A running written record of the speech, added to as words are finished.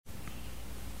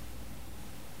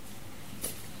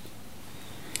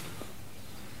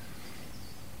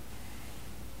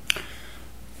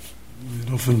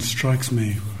often strikes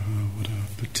me what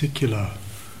a particular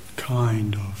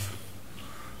kind of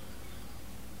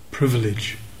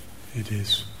privilege it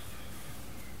is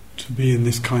to be in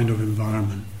this kind of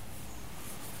environment,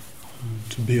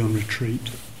 to be on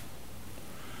retreat.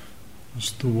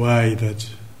 It's the way that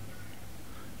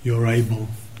we're able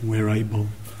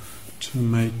to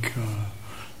make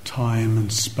time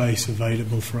and space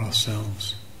available for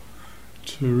ourselves,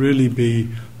 to really be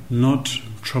not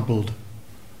troubled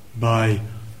by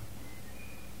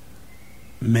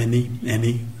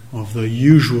any of the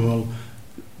usual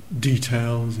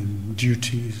details and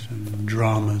duties and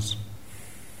dramas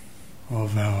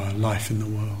of our life in the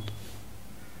world.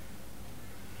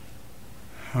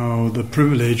 How the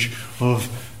privilege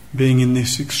of being in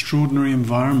this extraordinary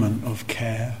environment of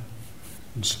care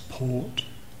and support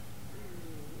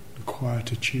and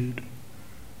quietude,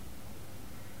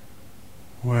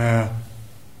 where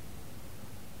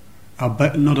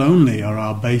not only are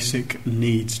our basic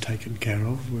needs taken care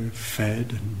of, we're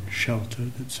fed and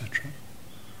sheltered, etc.,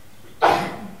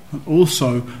 but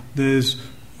also there's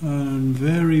a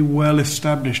very well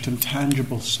established and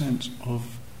tangible sense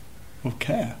of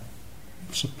care,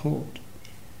 of support,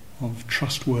 of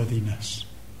trustworthiness.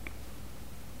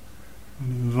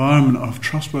 An environment of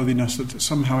trustworthiness that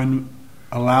somehow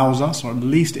allows us, or at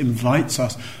least invites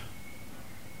us,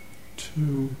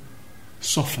 to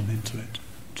soften into it,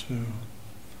 to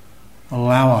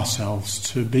allow ourselves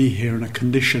to be here in a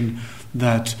condition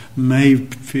that may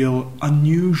feel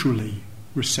unusually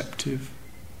receptive,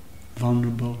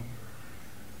 vulnerable,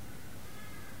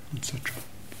 etc.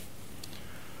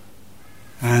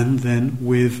 And then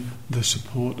with the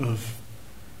support of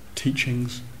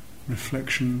teachings,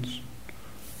 reflections,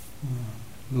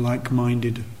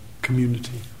 like-minded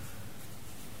community.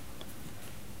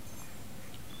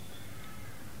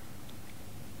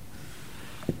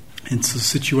 It's a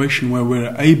situation where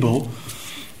we're able,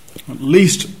 at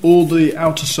least all the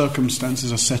outer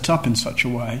circumstances are set up in such a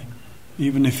way,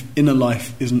 even if inner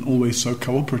life isn't always so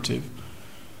cooperative,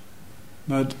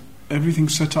 that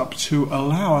everything's set up to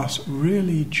allow us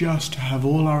really just to have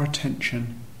all our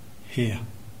attention here.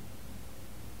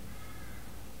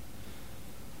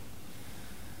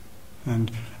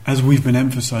 And as we've been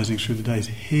emphasizing through the days,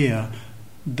 here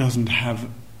doesn't have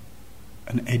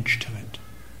an edge to it.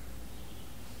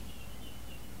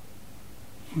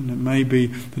 And it may be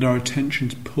that our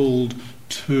attention's pulled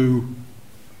to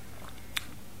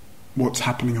what's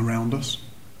happening around us,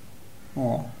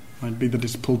 or it might be that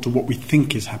it's pulled to what we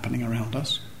think is happening around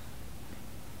us.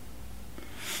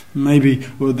 Maybe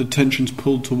the attention's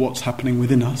pulled to what's happening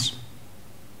within us.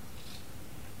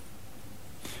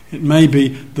 It may be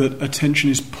that attention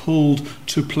is pulled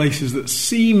to places that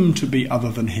seem to be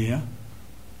other than here,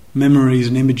 memories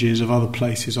and images of other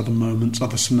places, other moments,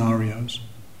 other scenarios.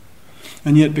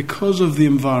 And yet because of the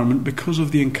environment, because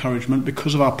of the encouragement,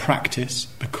 because of our practice,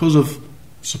 because of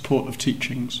support of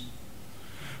teachings,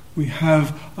 we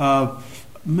have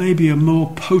maybe a more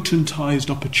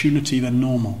potentized opportunity than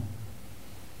normal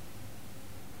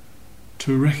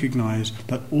to recognize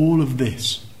that all of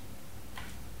this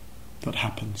that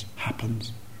happens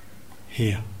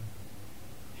here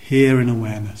in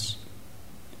awareness,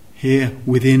 here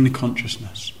within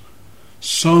consciousness.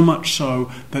 So much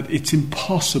so that it's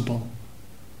impossible,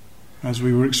 as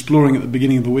we were exploring at the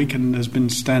beginning of the week and has been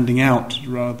standing out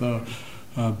rather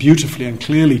beautifully and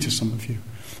clearly to some of you,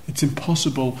 it's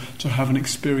impossible to have an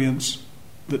experience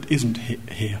that isn't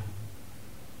here,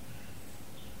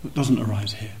 that doesn't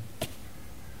arise here.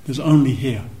 There's only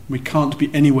here. We can't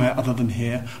be anywhere other than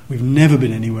here. We've never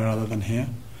been anywhere other than here.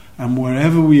 And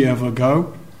wherever we ever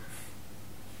go,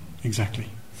 exactly.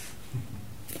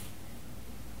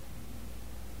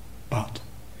 But,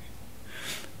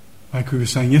 like we were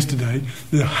saying yesterday,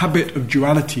 the habit of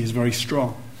duality is very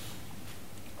strong.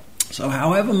 So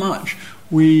however much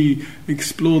we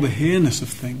explore the here-ness of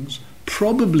things,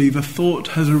 probably the thought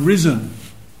has arisen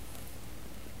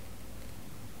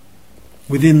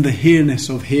within the here-ness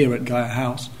of here at Gaia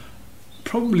House,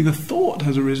 probably the thought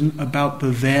has arisen about the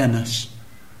there-ness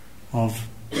of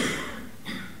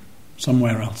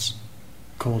somewhere else,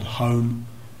 called home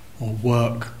or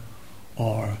work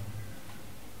or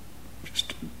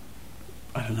just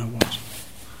I don't know what.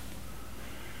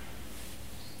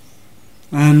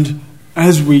 And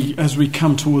as we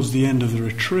come towards the end of the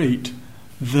retreat,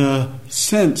 the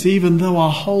sense, even though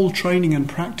our whole training and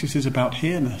practice is about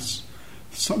here-ness,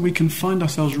 so we can find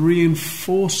ourselves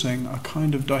reinforcing a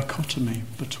kind of dichotomy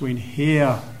between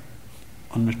here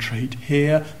on retreat,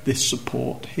 here this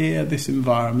support, here this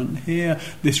environment, here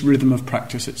this rhythm of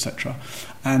practice, etc.,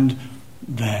 and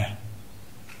there.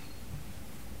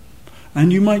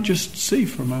 And you might just see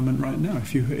for a moment right now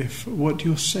if what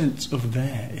your sense of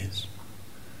there is.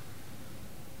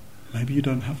 Maybe you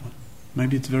don't have one.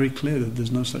 Maybe it's very clear that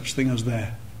there's no such thing as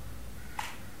there.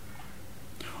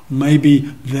 Maybe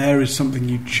there is something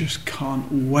you just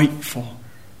can't wait for.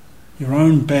 Your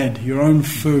own bed, your own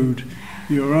food,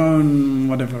 your own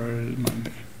whatever it might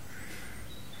be.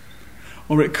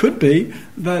 Or it could be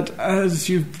that as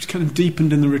you've kind of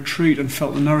deepened in the retreat and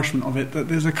felt the nourishment of it, that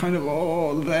there's a kind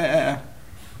of, there,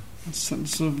 a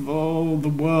sense of, the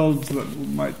world that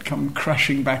might come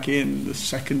crashing back in the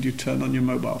second you turn on your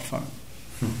mobile phone.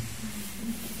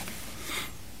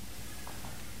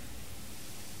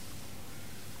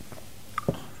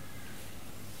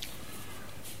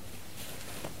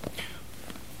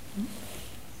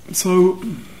 So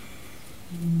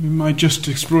we might just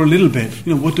explore a little bit.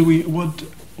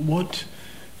 What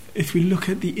if we look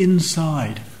at the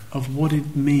inside of what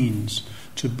it means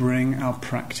to bring our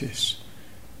practice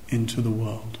into the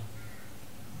world?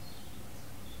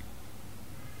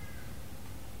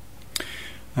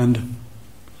 And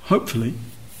hopefully,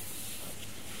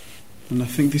 and I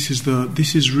think this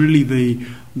is really the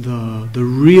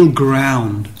real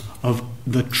ground of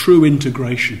the true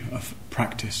integration of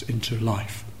practice into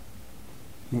life.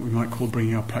 What we might call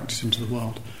bringing our practice into the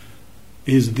world,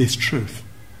 is this truth,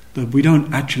 that we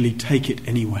don't actually take it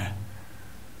anywhere.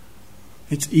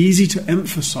 It's easy to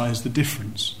emphasize the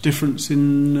difference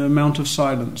in amount of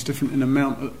silence, difference in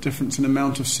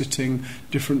amount of sitting,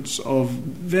 difference of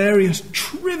various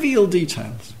trivial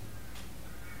details.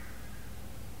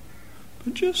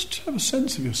 But just have a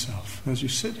sense of yourself as you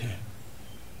sit here.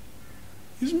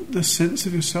 Isn't the sense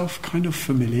of yourself kind of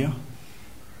familiar?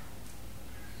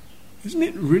 Isn't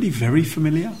it really very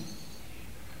familiar?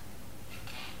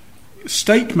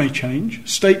 State may change.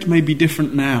 State may be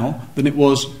different now than it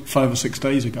was 5 or 6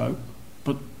 days ago,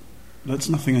 but there's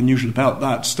nothing unusual about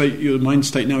that. Your mind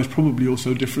state now is probably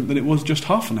also different than it was just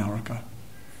half an hour ago.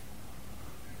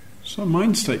 So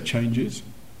mind state changes,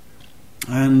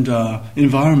 and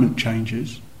environment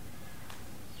changes,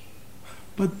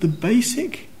 but the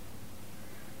basic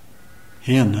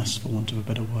here-ness, for want of a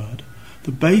better word,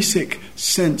 the basic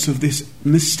sense of this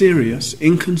mysterious,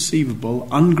 inconceivable,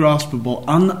 ungraspable,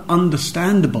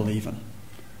 ununderstandable even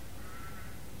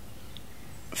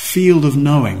field of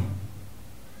knowing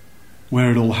where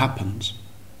it all happens,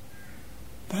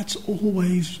 that's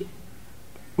always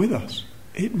with us.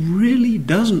 It really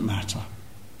doesn't matter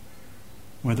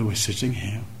whether we're sitting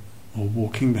here or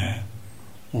walking there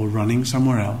or running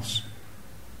somewhere else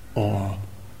or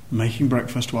making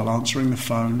breakfast while answering the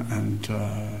phone and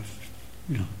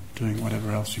doing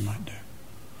whatever else you might do.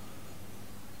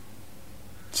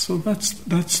 So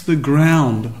that's the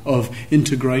ground of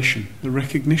integration, the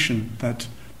recognition that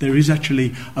there is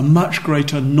actually a much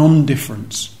greater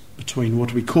non-difference between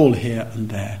what we call here and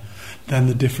there than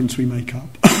the difference we make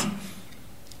up.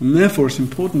 And therefore it's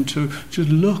important to just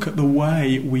look at the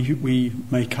way we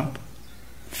make up,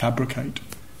 fabricate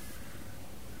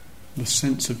the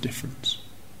sense of difference.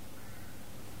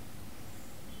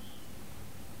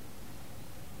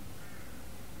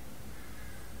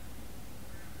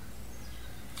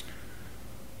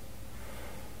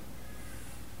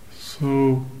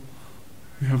 So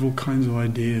we have all kinds of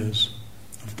ideas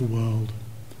of the world.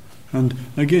 And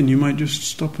again, you might just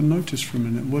stop and notice for a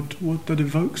minute what that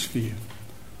evokes for you.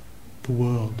 The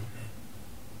world.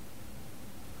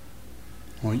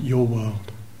 Or your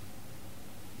world.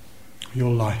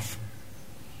 Your life.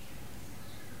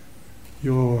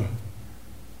 Your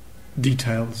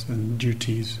details and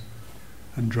duties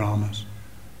and dramas.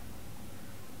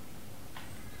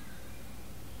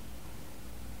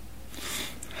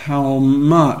 How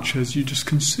much as you just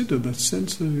consider the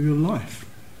sense of your life.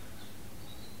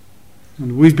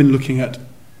 And we've been looking at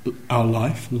our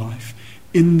life,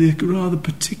 in the rather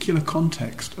particular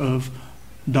context of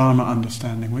Dharma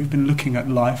understanding. We've been looking at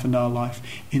life and our life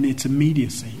in its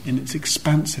immediacy, in its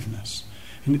expansiveness,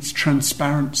 in its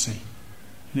transparency,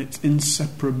 in its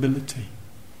inseparability,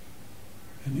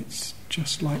 in its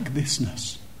just like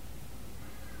thisness.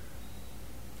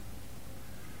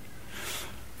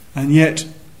 And yet,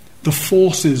 the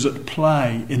forces at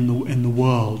play in the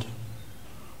world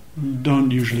don't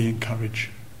usually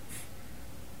encourage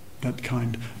that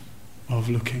kind of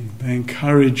looking. They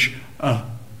encourage a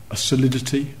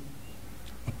solidity,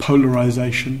 a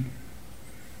polarization,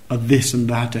 a this and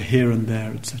that, a here and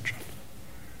there, etc.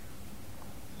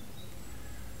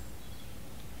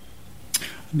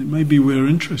 And it may be we're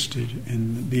interested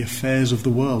in the affairs of the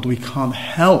world. We can't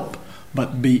help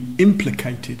but be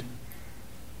implicated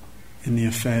in the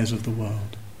affairs of the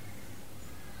world.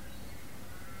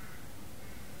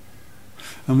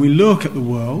 And we look at the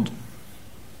world,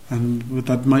 and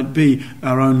that might be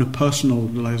our own personal,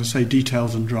 like I say,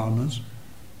 details and dramas.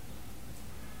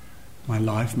 My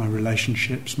life, my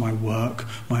relationships, my work,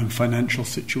 my financial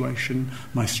situation,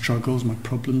 my struggles, my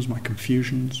problems, my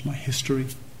confusions, my history.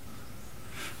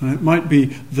 And it might be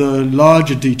the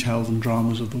larger details and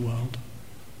dramas of the world.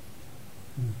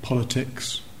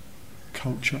 Politics,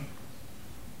 culture,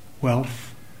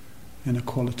 wealth,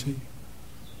 inequality,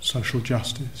 social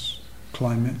justice,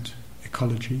 climate,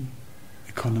 ecology,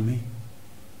 economy,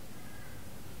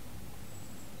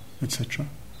 etc.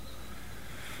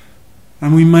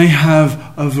 And we may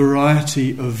have a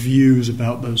variety of views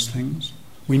about those things.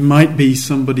 We might be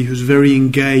somebody who's very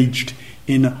engaged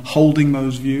in holding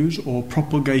those views or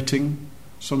propagating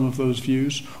some of those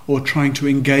views, or trying to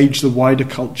engage the wider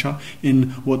culture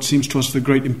in what seems to us the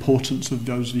great importance of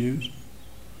those views.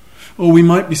 Or we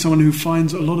might be someone who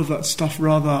finds a lot of that stuff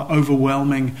rather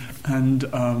overwhelming and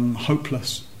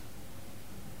hopeless.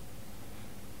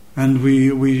 And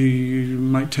we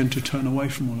might tend to turn away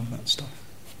from all of that stuff.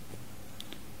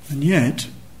 And yet,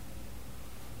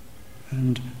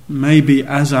 and maybe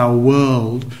as our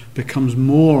world becomes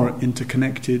more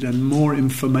interconnected and more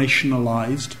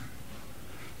informationalized,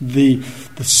 the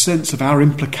sense of our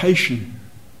implication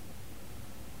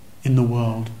in the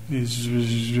world is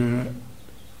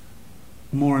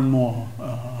more and more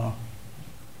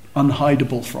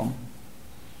unhideable from.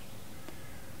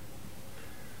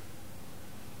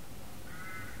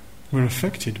 We're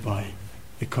affected by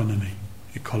economy,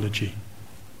 ecology,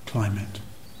 climate,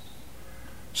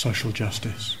 social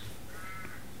justice,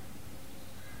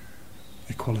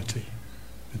 equality,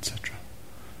 etc.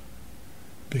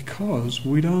 Because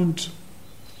we don't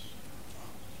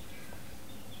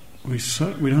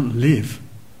live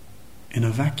in a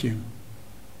vacuum,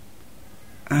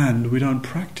 and we don't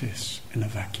practice in a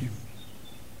vacuum.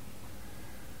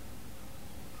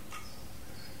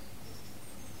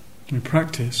 We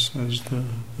practice, as the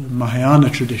Mahayana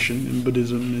tradition in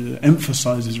Buddhism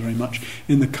emphasizes very much,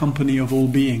 in the company of all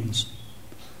beings.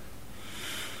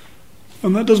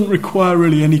 And that doesn't require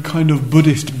really any kind of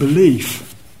Buddhist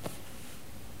belief,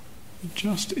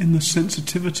 just in the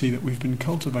sensitivity that we've been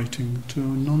cultivating to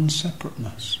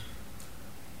non-separateness.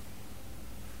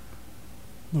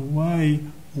 The way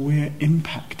we're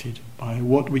impacted by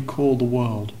what we call the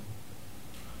world.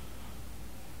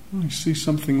 We see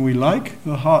something we like,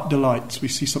 the heart delights. We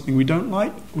see something we don't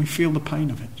like, we feel the pain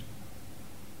of it.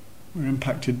 We're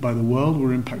impacted by the world,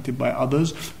 we're impacted by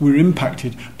others, we're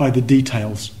impacted by the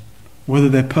details, whether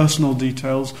they're personal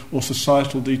details or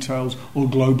societal details or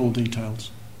global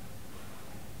details.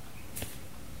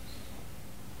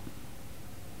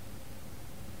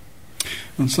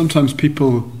 And sometimes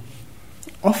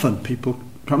often people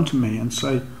come to me and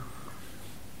say,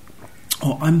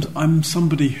 "Oh, I'm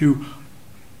somebody who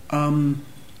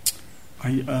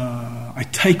I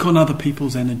take on other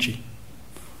people's energy,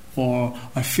 or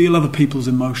I feel other people's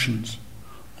emotions,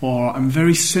 or I'm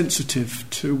very sensitive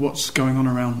to what's going on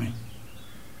around me."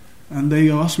 And they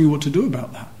ask me what to do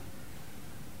about that,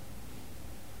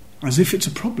 as if it's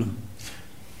a problem,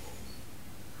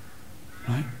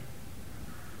 right?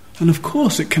 And of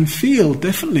course it can feel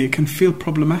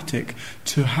problematic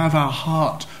to have our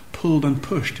heart pulled and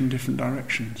pushed in different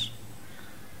directions.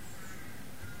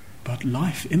 But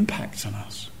life impacts on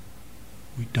us.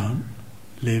 We don't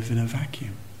live in a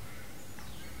vacuum.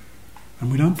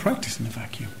 And we don't practice in a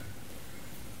vacuum.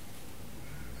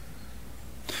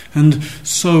 And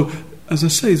so, as I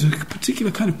say, it's a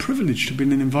particular kind of privilege to be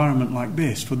in an environment like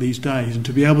this for these days, and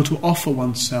to be able to offer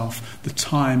oneself the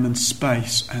time and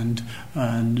space and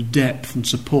depth and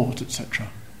support, etc.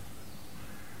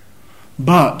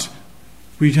 But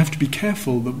we'd have to be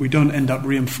careful that we don't end up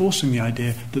reinforcing the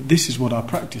idea that this is what our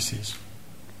practice is.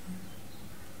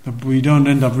 That we don't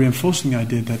end up reinforcing the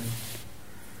idea that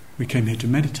we came here to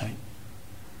meditate.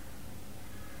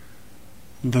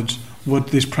 That what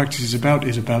this practice is about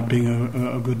being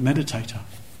a good meditator.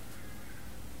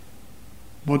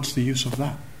 What's the use of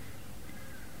that?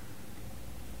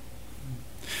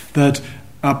 That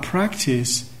our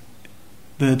practice,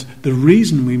 that the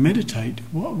reason we meditate,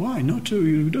 why? Not to,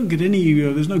 you don't get any,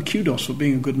 there's no kudos for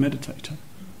being a good meditator.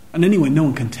 And anyway, no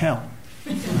one can tell.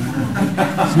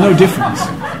 There's no difference.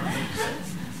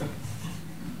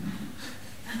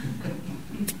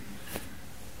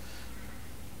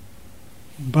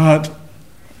 But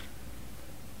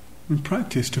in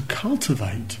practice, to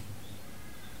cultivate,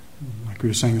 like we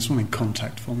were saying this morning,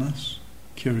 contactfulness,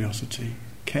 curiosity,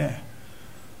 care.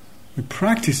 We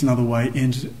practice another way,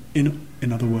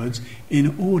 in other words,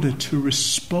 in order to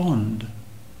respond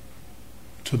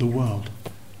to the world.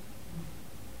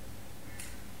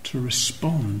 to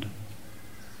respond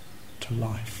to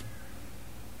life.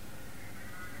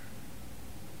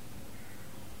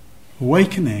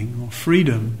 Awakening or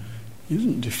freedom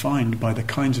isn't defined by the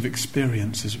kinds of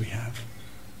experiences we have.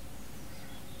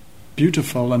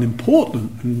 Beautiful and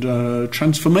important and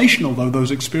transformational though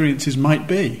those experiences might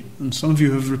be, and some of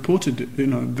you have reported,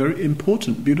 very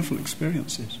important, beautiful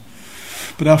experiences.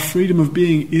 But our freedom of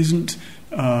being isn't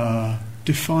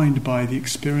defined by the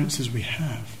experiences we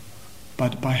have,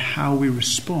 but by how we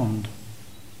respond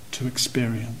to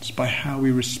experience, by how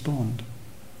we respond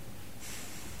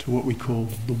to what we call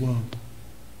the world.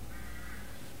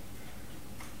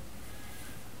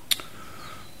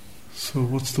 So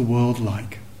what's the world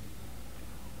like?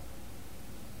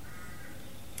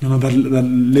 That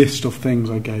list of things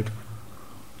I gave.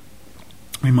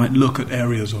 We might look at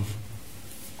areas of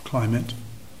climate,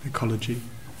 ecology,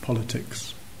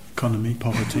 politics, economy,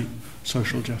 poverty,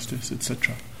 social justice,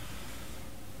 etc.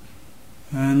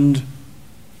 And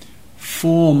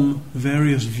form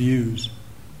various views.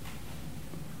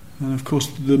 And of course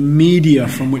the media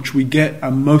from which we get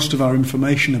most of our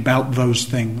information about those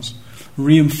things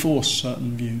reinforce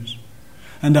certain views.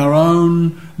 And our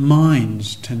own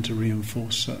minds tend to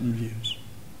reinforce certain views.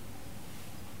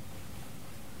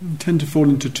 We tend to fall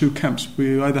into two camps.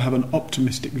 We either have an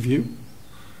optimistic view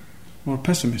or a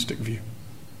pessimistic view.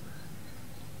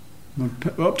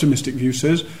 The optimistic view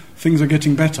says things are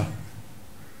getting better,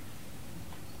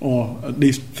 or at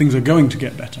least things are going to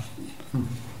get better.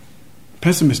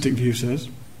 Pessimistic view says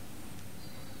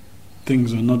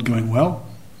things are not going well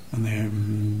and they're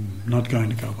not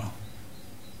going to go well.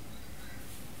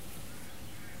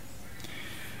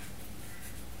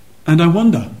 And I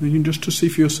wonder, just to see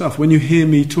for yourself, when you hear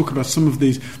me talk about some of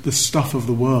the stuff of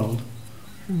the world,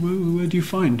 where do you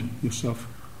find yourself?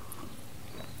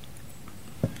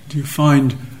 Do you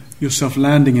find yourself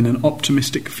landing in an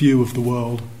optimistic view of the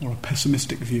world or a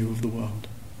pessimistic view of the world?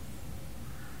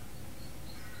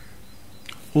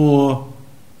 Or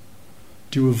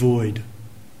do you avoid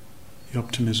the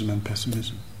optimism and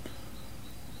pessimism?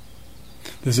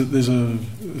 There's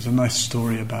a nice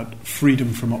story about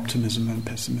freedom from optimism and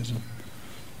pessimism.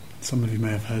 Some of you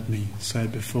may have heard me say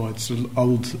it before. It's an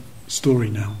old story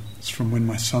now. It's from when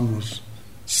my son was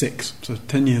 6, so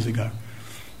 10 years ago.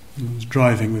 I was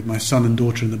driving with my son and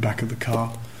daughter in the back of the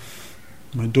car.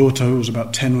 My daughter, who was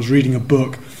about 10, was reading a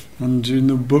book, and in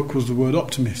the book was the word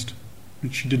optimist,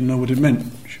 which she didn't know what it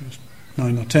meant. She was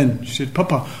 9 or 10. She said,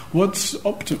 "Papa, what's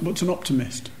an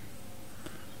optimist?"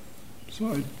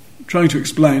 So trying to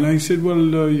explain, I said,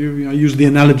 I use the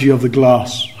analogy of the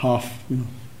glass, half.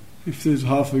 If there's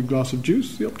half a glass of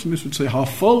juice, the optimist would say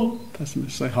half full,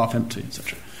 pessimist say half empty,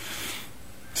 etc.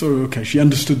 So, okay, she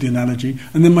understood the analogy.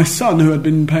 And then my son, who had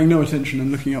been paying no attention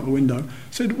and looking out the window,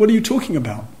 said, "What are you talking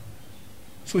about?"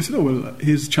 So I said,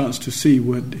 here's a chance to see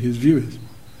what his view is.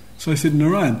 So I said,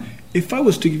 "Narayan, if I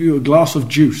was to give you a glass of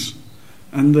juice,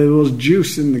 and there was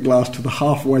juice in the glass to the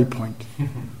halfway point,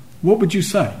 what would you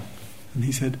say?" And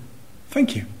he said,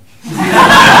 "Thank you."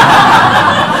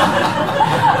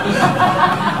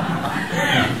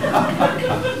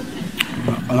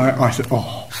 And I said,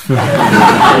 "Oh."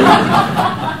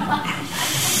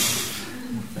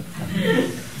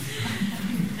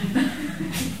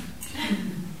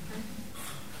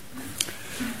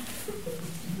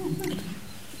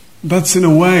 That's in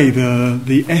a way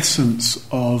the essence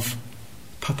of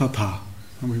tatata,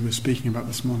 that we were speaking about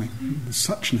this morning, the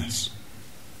suchness.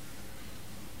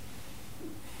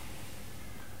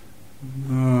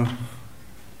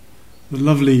 The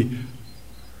lovely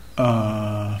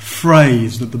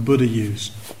phrase that the Buddha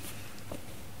used: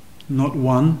 not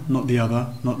one, not the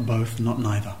other, not both, not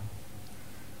neither.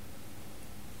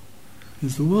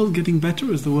 Is the world getting better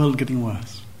or is the world getting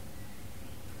worse?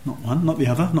 Not one, not the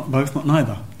other, not both, not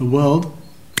neither. The world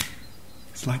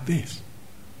is like this.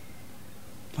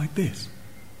 Like this.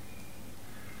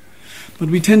 But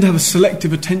we tend to have a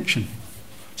selective attention.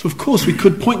 So of course we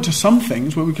could point to some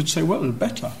things where we could say, well,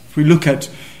 better. If we look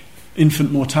at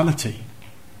infant mortality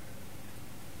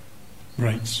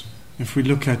rates, if we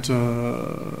look at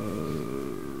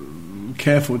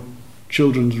care for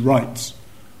children's rights,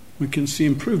 we can see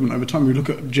improvement over time. We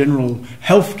look at general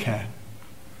health care,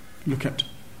 look at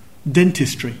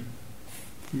dentistry,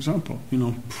 for example.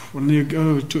 When you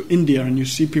go to India and you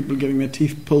see people getting their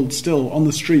teeth pulled still on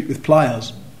the street with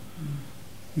pliers,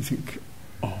 you think,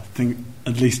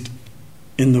 at least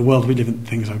in the world we live in,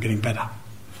 things are getting better.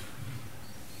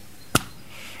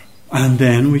 And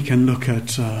then we can look at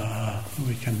the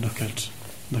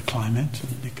climate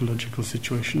and the ecological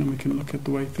situation, and we can look at the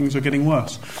way things are getting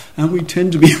worse. And we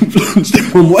tend to be influenced in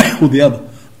one way or the other.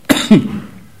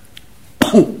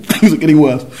 things are getting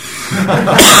worse.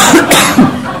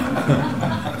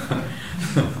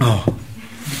 Oh.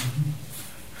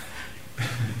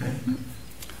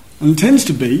 And it tends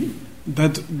to be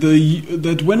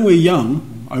that when we're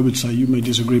young, I would say, you may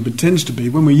disagree, but it tends to be,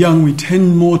 when we're young, we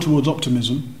tend more towards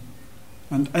optimism,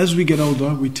 and as we get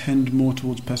older, we tend more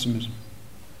towards pessimism.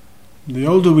 The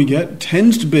older we get,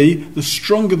 tends to be, the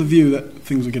stronger the view that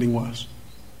things are getting worse.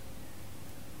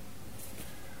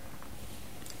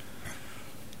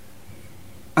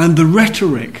 And the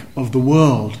rhetoric of the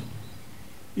world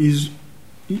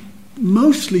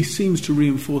mostly seems to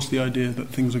reinforce the idea that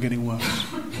things are getting worse.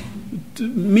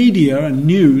 Media and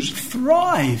news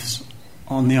thrives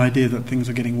on the idea that things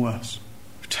are getting worse.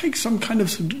 It takes some kind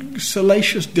of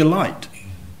salacious delight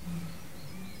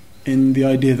in the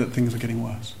idea that things are getting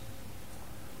worse.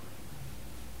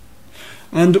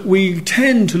 And we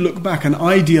tend to look back and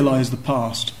idealize the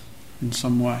past in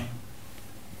some way.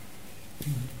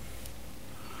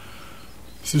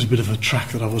 This is a bit of a track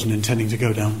that I wasn't intending to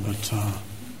go down, but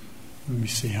let me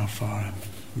see how far I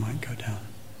might go down.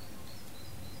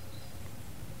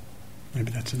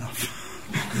 Maybe that's enough.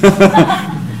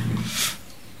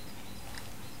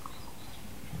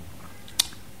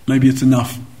 Maybe it's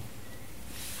enough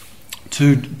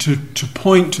to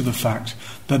point to the fact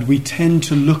that we tend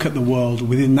to look at the world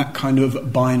within that kind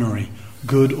of binary,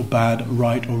 good or bad,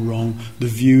 right or wrong, the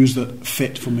views that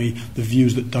fit for me, the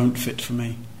views that don't fit for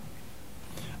me.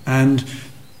 And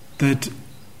that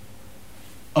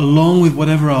along with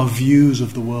whatever our views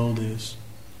of the world is,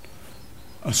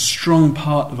 a strong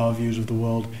part of our views of the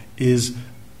world is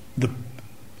the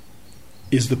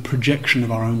projection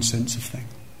of our own sense of things.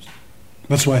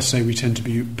 That's why I say we tend to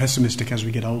be pessimistic as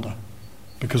we get older,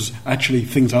 because actually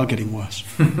things are getting worse.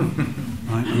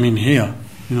 Right? I mean, here,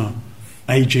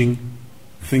 aging,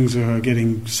 things are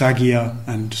getting saggier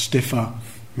and stiffer,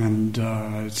 and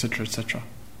etc., etc.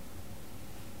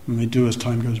 And they do as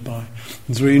time goes by.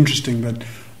 It's very interesting that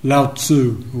Lao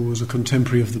Tzu, who was a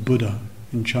contemporary of the Buddha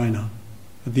in China,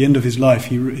 at the end of his life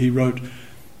he wrote,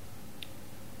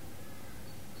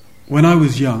 "When I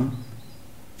was young,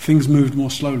 things moved more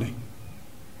slowly.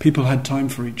 People had time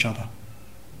for each other.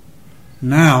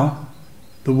 Now,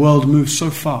 the world moves so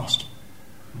fast.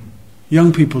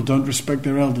 Young people don't respect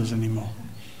their elders anymore.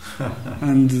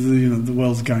 And the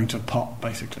world's going to pot,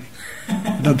 basically."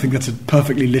 I don't think that's a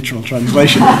perfectly literal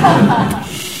translation.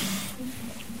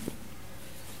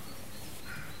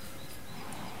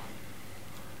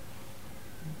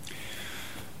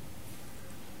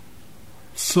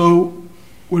 So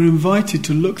we're invited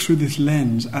to look through this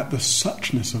lens at the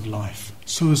suchness of life,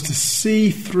 so as to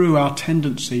see through our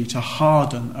tendency to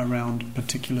harden around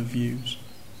particular views.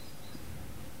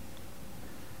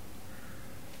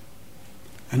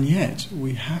 And yet,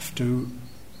 we have to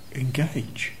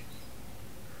engage.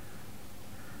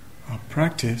 Our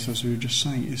practice, as we were just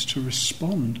saying, is to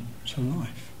respond to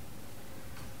life.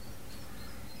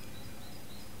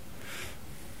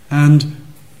 And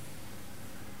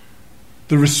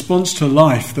the response to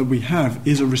life that we have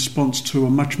is a response to a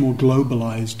much more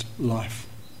globalized life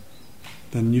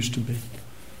than used to be.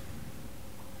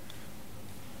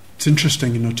 It's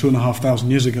interesting, 2,500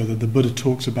 years ago, that the Buddha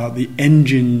talks about the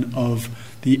engines of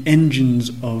the engines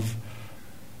of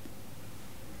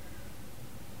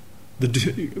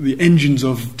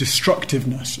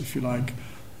destructiveness, if you like.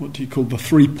 What he called the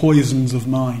three poisons of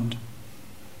mind: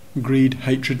 greed,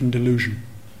 hatred, and delusion.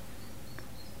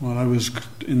 Well, I was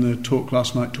in the talk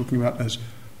last night talking about as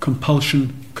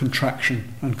compulsion,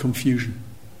 contraction, and confusion.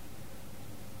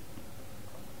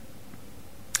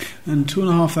 And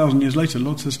 2,500 years later,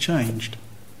 lots has changed.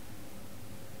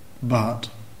 But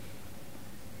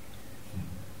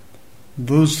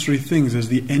those three things, as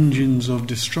the engines of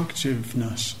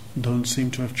destructiveness, don't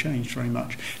seem to have changed very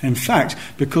much. In fact,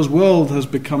 because the world has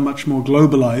become much more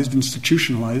globalized,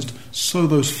 institutionalized, so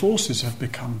those forces have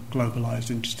become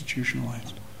globalized,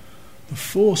 institutionalized. The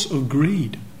force of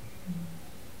greed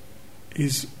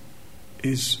is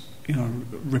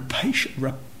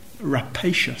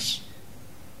rapacious.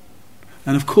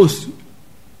 And of course,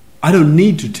 I don't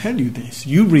need to tell you this.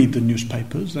 You read the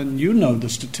newspapers and you know the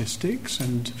statistics,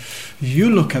 and you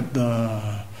look at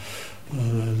the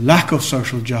lack of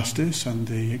social justice and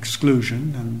the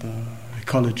exclusion and the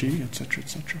ecology, etc.,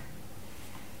 etc.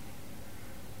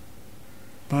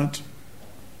 But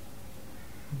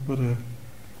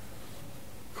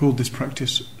called this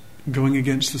practice going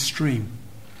against the stream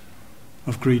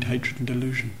of greed, hatred, and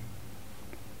delusion,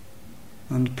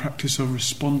 and practice of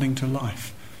responding to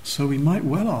life. So we might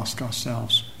well ask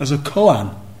ourselves, as a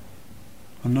koan,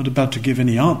 I'm not about to give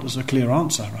any answer, a clear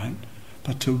answer, right?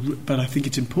 But I think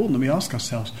it's important that we ask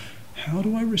ourselves, how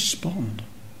do I respond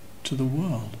to the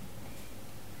world?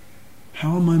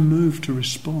 How am I moved to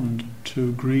respond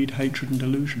to greed, hatred and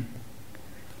delusion?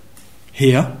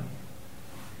 Here,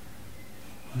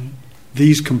 right?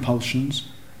 These compulsions,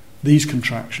 these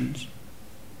contractions,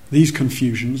 these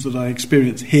confusions that I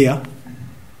experience here,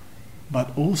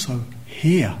 but also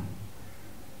here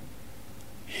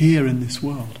in this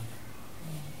world.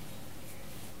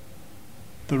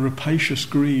 The rapacious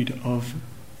greed of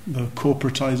the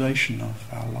corporatization of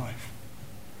our life.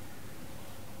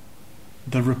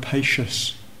 The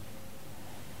rapacious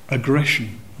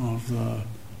aggression of the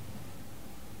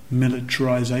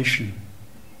militarization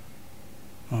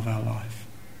of our life.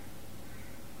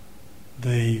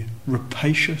 The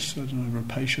rapacious,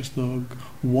 the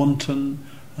wanton,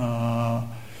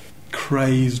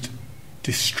 crazed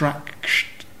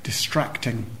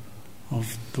distracting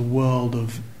of the world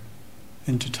of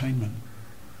entertainment.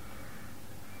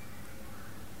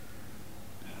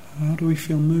 How do we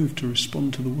feel moved to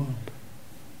respond to the world?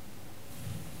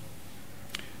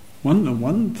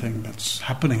 One thing that's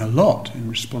happening a lot in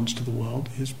response to the world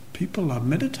is people are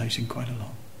meditating quite a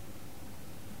lot.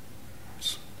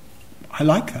 I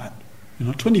like that.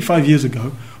 25 years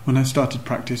ago, when I started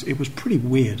practice, it was pretty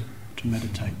weird to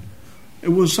meditate. It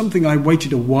was something I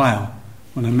waited a while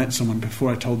when I met someone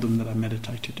before I told them that I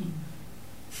meditated.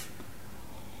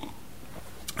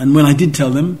 And when I did tell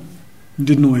them, it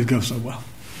didn't always go so well.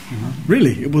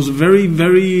 Really, it was a very,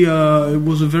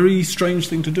 very strange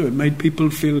thing to do. It made people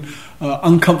feel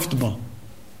uncomfortable.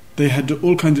 They had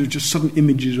all kinds of just sudden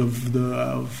images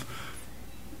of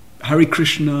Hare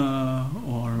Krishna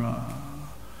or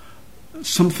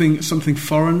something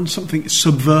foreign, something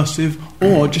subversive,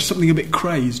 or just something a bit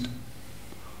crazed.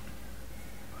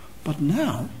 But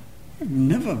now, I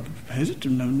never hesitate.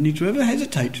 No need to ever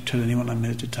hesitate to tell anyone I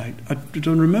meditate. I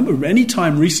don't remember any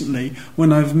time recently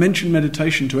when I've mentioned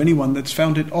meditation to anyone that's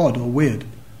found it odd or weird.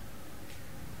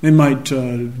 They might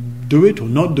do it or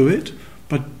not do it,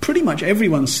 but pretty much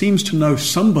everyone seems to know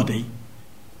somebody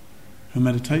who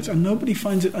meditates, and nobody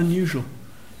finds it unusual.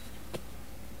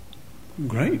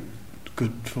 Great,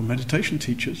 good for meditation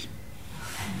teachers.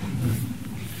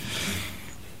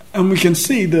 And we can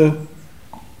see this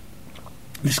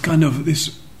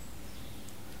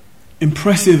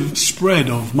impressive spread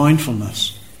of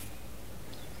mindfulness,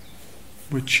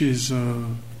 which is a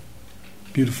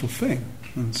beautiful thing.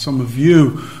 And some of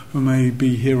you who may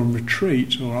be here on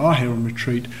retreat or are here on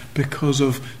retreat because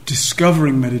of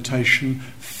discovering meditation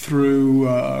through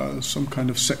some kind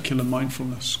of secular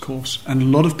mindfulness course. And a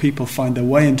lot of people find their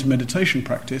way into meditation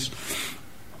practice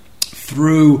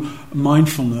through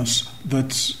mindfulness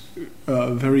that's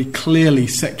very clearly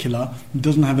secular,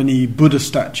 doesn't have any Buddha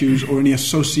statues or any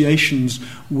associations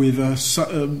with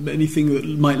anything that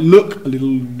might look a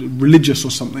little religious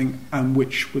or something, and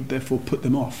which would therefore put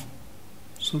them off.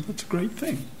 So that's a great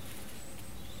thing.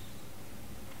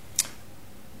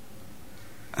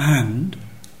 And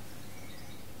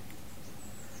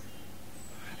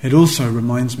it also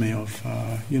reminds me of,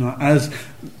 as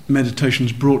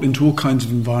meditation's brought into all kinds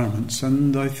of environments,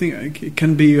 and I think it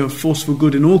can be a force for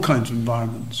good in all kinds of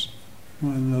environments,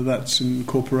 whether that's in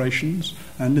corporations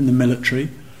and in the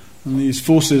military, and these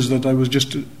forces that I was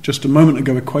just a moment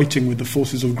ago equating with the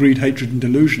forces of greed, hatred, and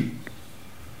delusion,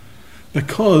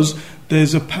 because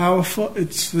there's a powerful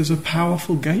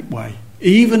gateway.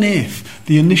 Even if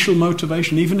the initial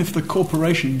motivation, even if the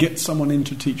corporation gets someone in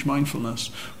to teach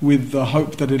mindfulness with the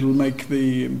hope that it'll make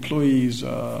the employees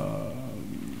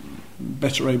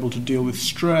better able to deal with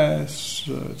stress,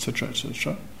 etc.,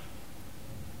 etc.,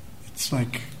 it's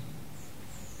like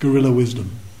guerrilla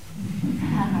wisdom.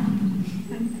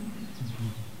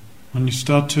 When you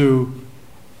start to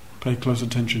pay close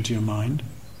attention to your mind,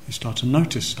 you start to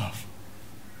notice stuff.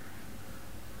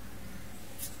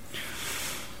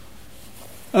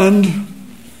 And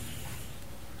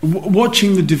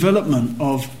watching the development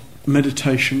of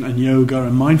meditation and yoga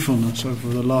and mindfulness over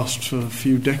the last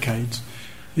few decades,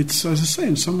 it's, as I say,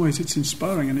 in some ways it's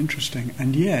inspiring and interesting.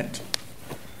 And yet,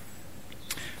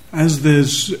 as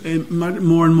there's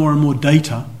more and more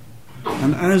data,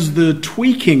 and as the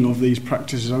tweaking of these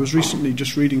practices, I was recently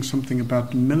just reading something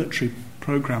about the military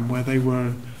program where they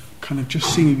were kind of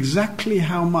just seeing exactly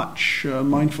how much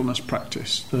mindfulness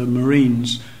practice the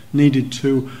Marines needed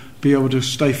to be able to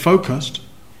stay focused,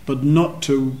 but not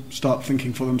to start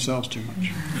thinking for themselves too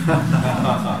much.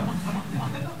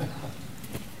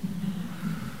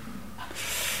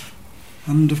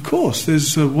 And of course,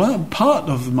 there's one part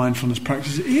of the mindfulness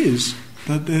practice is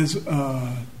that there's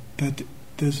a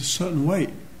certain way.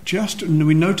 Just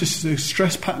we notice the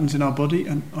stress patterns in our body,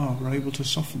 and we're able to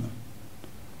soften them.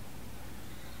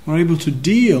 We're able to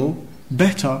deal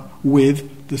better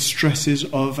with the stresses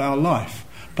of our life.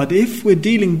 But if we're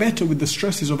dealing better with the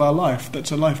stresses of our life,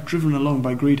 that's a life driven along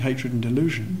by greed, hatred and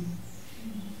delusion,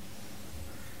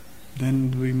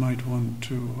 then we might want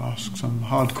to ask some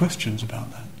hard questions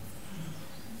about that.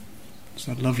 It's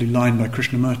that lovely line by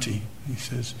Krishnamurti. He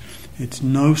says, it's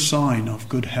no sign of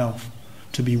good health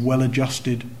to be well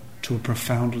adjusted to a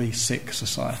profoundly sick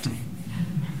society.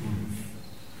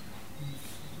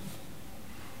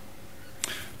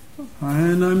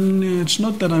 And it's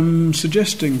not that I'm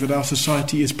suggesting that our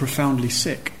society is profoundly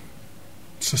sick.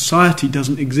 Society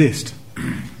doesn't exist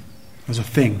as a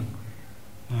thing,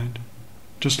 right?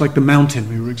 Just like the mountain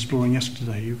we were exploring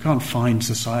yesterday, you can't find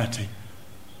society.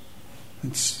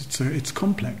 It's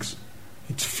complex.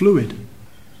 It's fluid.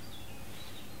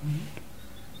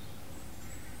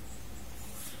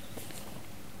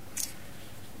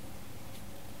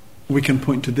 We can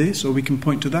point to this, or we can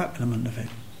point to that element of it.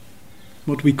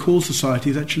 What we call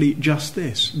society is actually just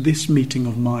this meeting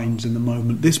of minds in the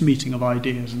moment, this meeting of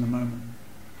ideas in the moment.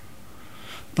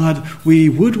 But we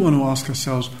would want to ask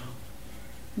ourselves,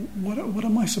 what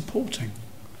am I supporting?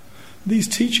 These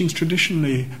teachings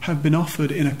traditionally have been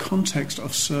offered in a context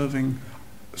of serving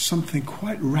something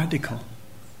quite radical.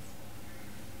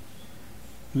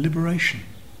 Liberation,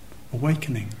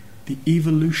 awakening, the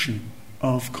evolution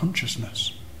of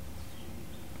consciousness.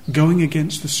 Going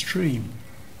against the stream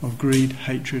of greed,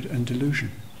 hatred and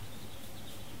delusion.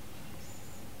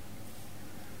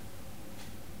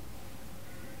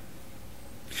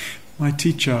 My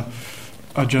teacher,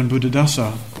 Ajahn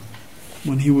Buddhadasa,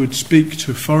 when he would speak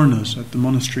to foreigners at the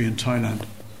monastery in Thailand,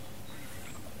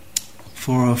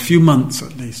 for a few months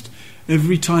at least,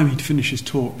 every time he'd finish his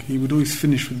talk, he would always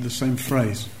finish with the same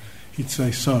phrase. He'd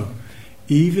say, so,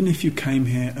 even if you came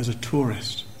here as a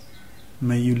tourist,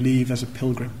 may you leave as a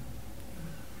pilgrim.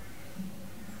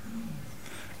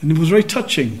 And it was very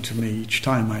touching to me each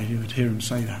time I would hear him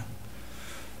say that.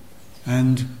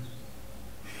 And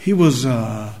he was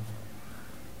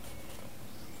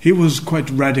quite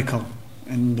radical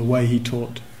in the way he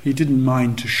taught. He didn't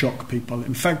mind to shock people.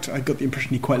 In fact, I got the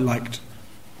impression he quite liked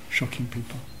shocking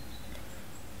people.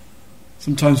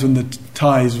 Sometimes when the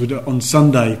Thais would, on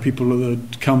Sunday, people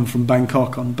would come from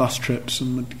Bangkok on bus trips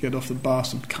and would get off the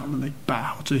bus and come and they'd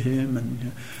bow to him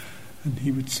and he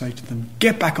would say to them,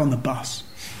 get back on the bus.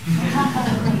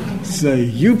 Say,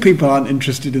 you people aren't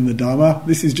interested in the Dharma,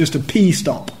 this is just a pee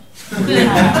stop.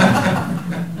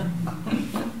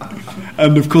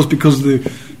 And of course, because the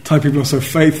Thai people are so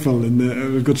faithful and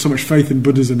they've got so much faith in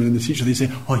Buddhism and in the teacher, they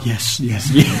say, oh yes,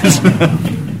 yes, yes.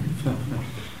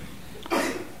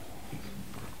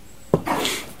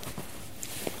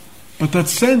 But that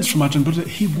sense from Ajahn Buddha,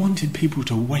 he wanted people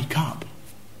to wake up.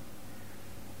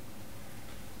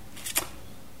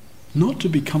 Not to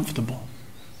be comfortable.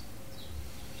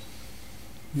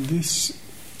 This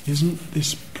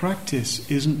practice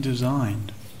isn't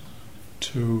designed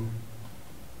to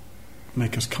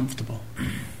make us comfortable.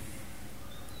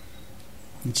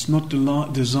 It's not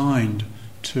designed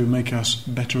to make us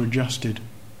better adjusted,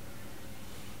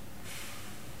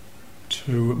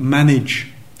 to manage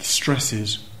the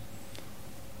stresses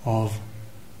of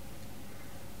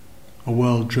a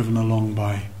world driven along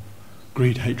by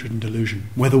greed, hatred and delusion.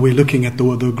 Whether we're looking at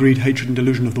the greed, hatred and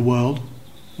delusion of the world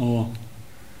or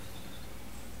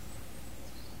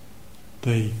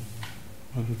the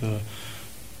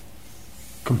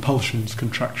compulsions,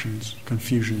 contractions,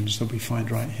 confusions that we find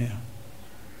right here.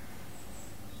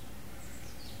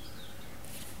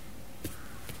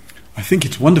 I think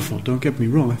it's wonderful, don't get me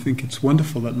wrong, I think it's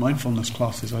wonderful that mindfulness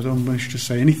classes, I don't wish to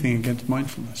say anything against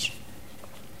mindfulness.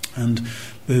 And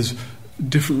there's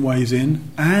different ways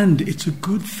in, and it's a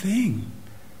good thing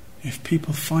if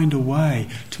people find a way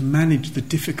to manage the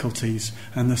difficulties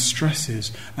and the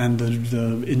stresses and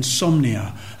the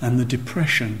insomnia and the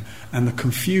depression and the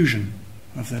confusion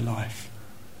of their life.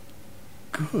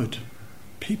 Good.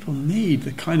 People need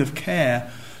the kind of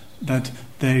care that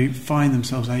they find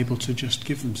themselves able to just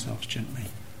give themselves gently.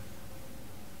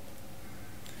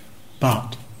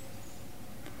 But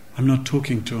I'm not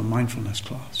talking to a mindfulness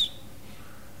class.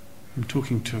 I'm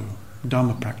talking to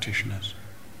Dharma practitioners.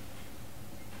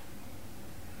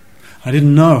 I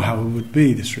didn't know how it would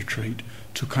be, this retreat,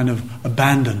 to kind of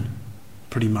abandon,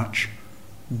 pretty much,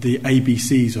 the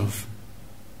ABCs of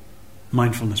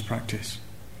mindfulness practice.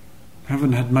 I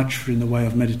haven't had much in the way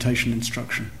of meditation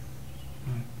instruction.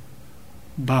 Right?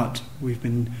 But we've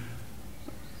been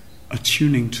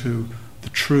attuning to the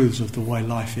truths of the way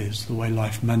life is, the way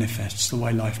life manifests, the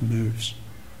way life moves.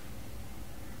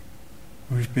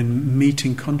 We've been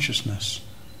meeting consciousness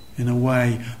in a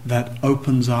way that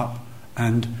opens up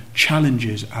and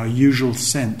challenges our usual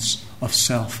sense of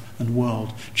self and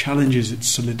world, challenges its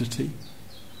solidity,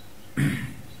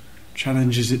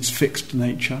 challenges its fixed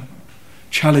nature,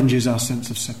 challenges our sense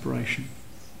of separation.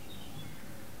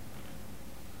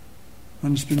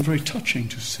 And it's been very touching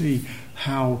to see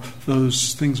how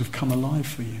those things have come alive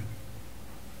for you.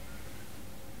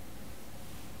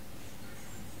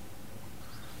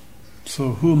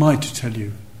 So who am I to tell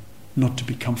you not to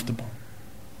be comfortable?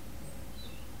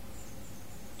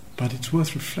 But it's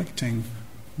worth reflecting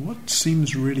what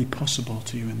seems really possible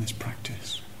to you in this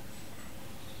practice.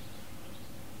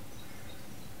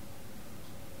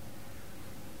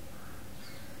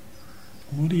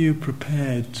 What are you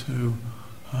prepared to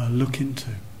look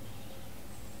into?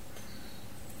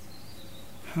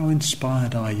 How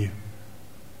inspired are you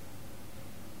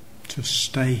to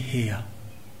stay here,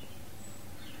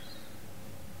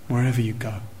 wherever you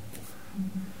go?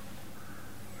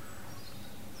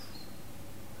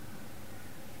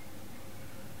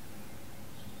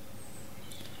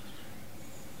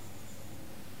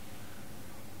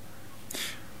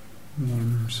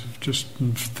 I'm just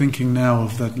thinking now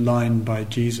of that line by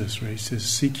Jesus where he says,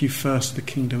 "Seek ye first the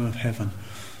kingdom of heaven,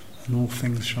 and all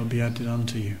things shall be added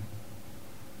unto you."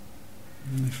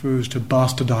 And if we was to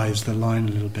bastardize the line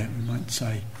a little bit, we might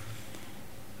say,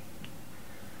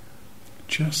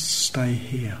 just stay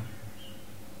here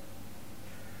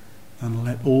and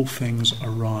let all things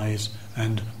arise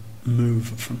and move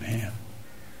from here.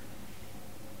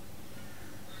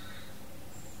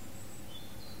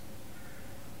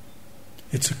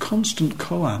 It's a constant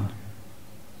koan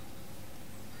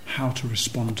how to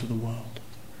respond to the world.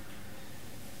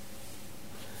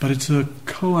 But it's a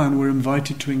koan we're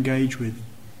invited to engage with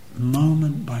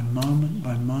moment by moment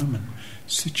by moment,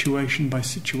 situation by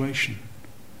situation.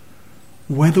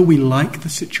 Whether we like the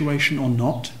situation or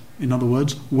not, in other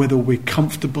words, whether we're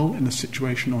comfortable in the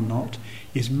situation or not,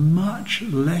 is much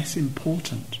less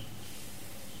important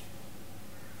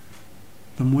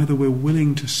than whether we're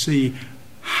willing to see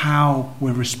how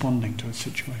we're responding to a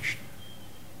situation.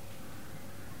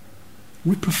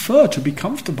 We prefer to be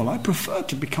comfortable. I prefer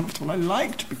to be comfortable. I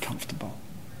like to be comfortable.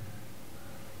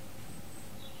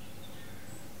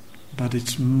 But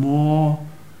it's more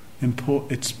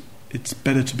important. It's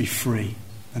better to be free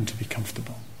than to be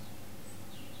comfortable.